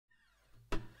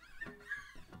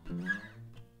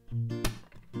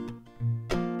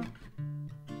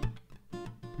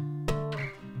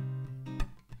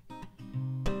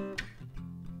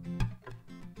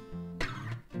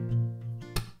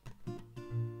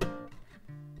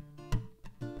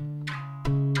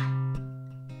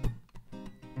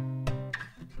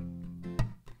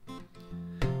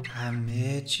I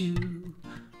met you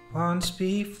once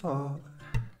before.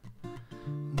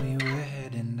 We were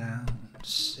heading down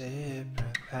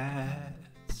separate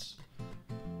paths.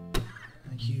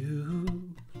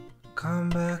 You come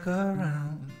back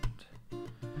around,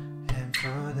 and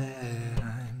for that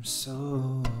I'm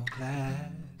so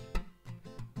glad.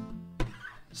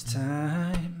 As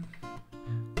time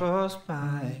goes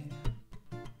by,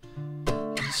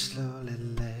 you slowly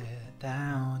let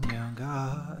down your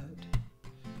guard.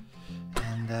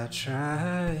 And I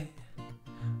try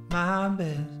my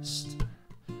best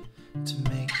to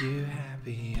make you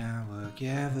happy. I work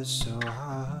ever so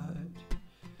hard.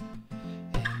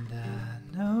 And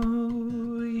I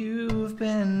know you've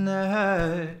been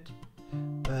hurt,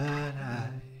 but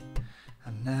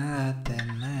I'm not that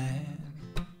man.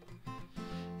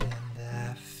 And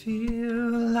I feel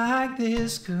like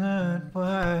this could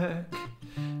work,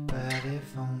 but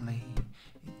if only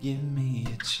you'd give me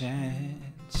a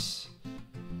chance.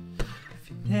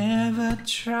 Never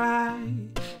try,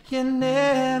 you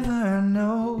never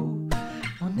know,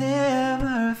 we'll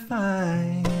never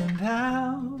find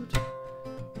out.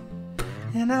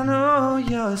 And I know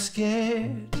you're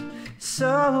scared,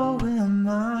 so am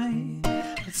I.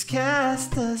 Let's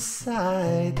cast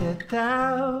aside the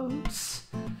doubts,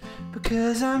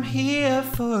 because I'm here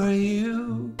for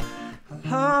you,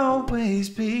 I'll always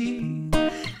be.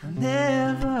 I'll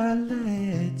never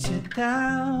let you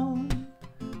down.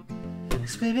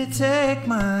 So baby, take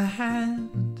my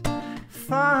hand,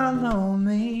 follow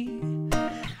me.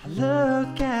 I'll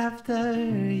look after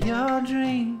your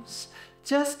dreams,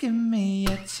 just give me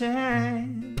a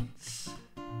chance.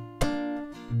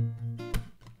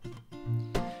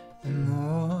 The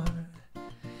more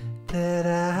that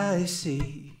I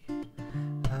see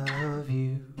of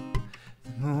you,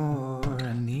 the more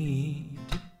I need.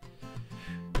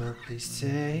 But please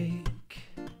take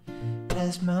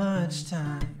as much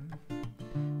time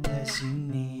as you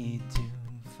need to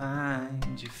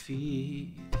find your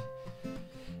feet.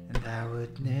 And I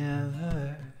would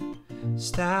never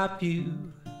stop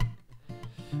you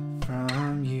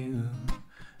from you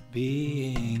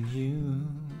being you.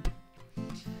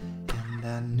 And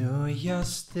I know you're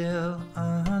still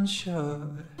unsure,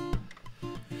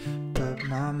 but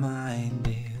my mind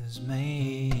is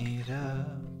made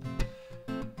up.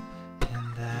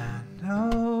 And I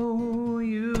know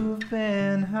you've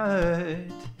been hurt,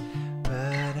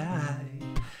 but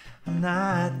I'm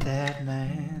not that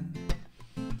man.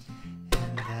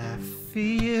 And I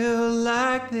feel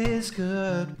like this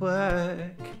could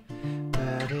work,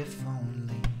 but if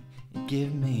only you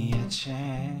give me a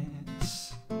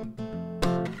chance.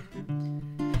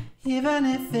 Even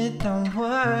if it don't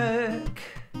work,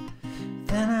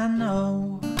 then I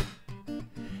know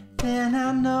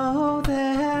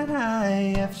that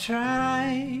I have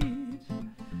tried.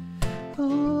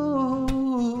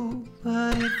 Ooh,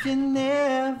 but if you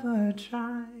never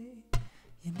try,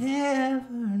 you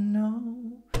never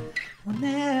know, we'll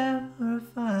never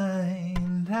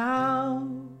find out.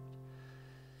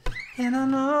 And I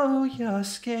know you're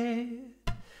scared,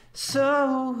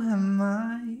 so am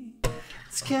I.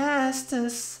 Let's cast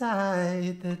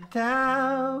aside the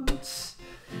doubts,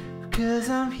 because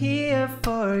I'm here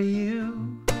for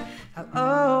you, I'll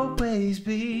always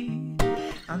be.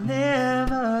 I'll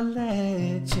never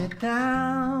let you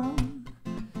down.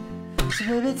 So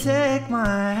baby, take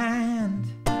my hand,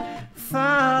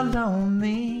 follow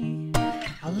me.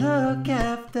 I'll look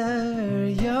after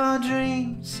your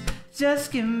dreams,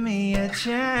 just give me a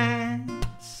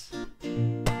chance.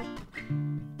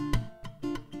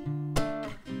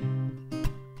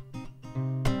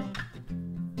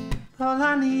 All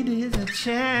I need is a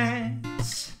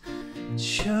chance,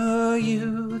 show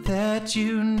you that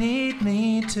you need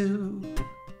me to.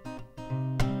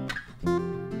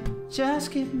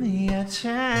 Just give me a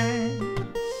chance.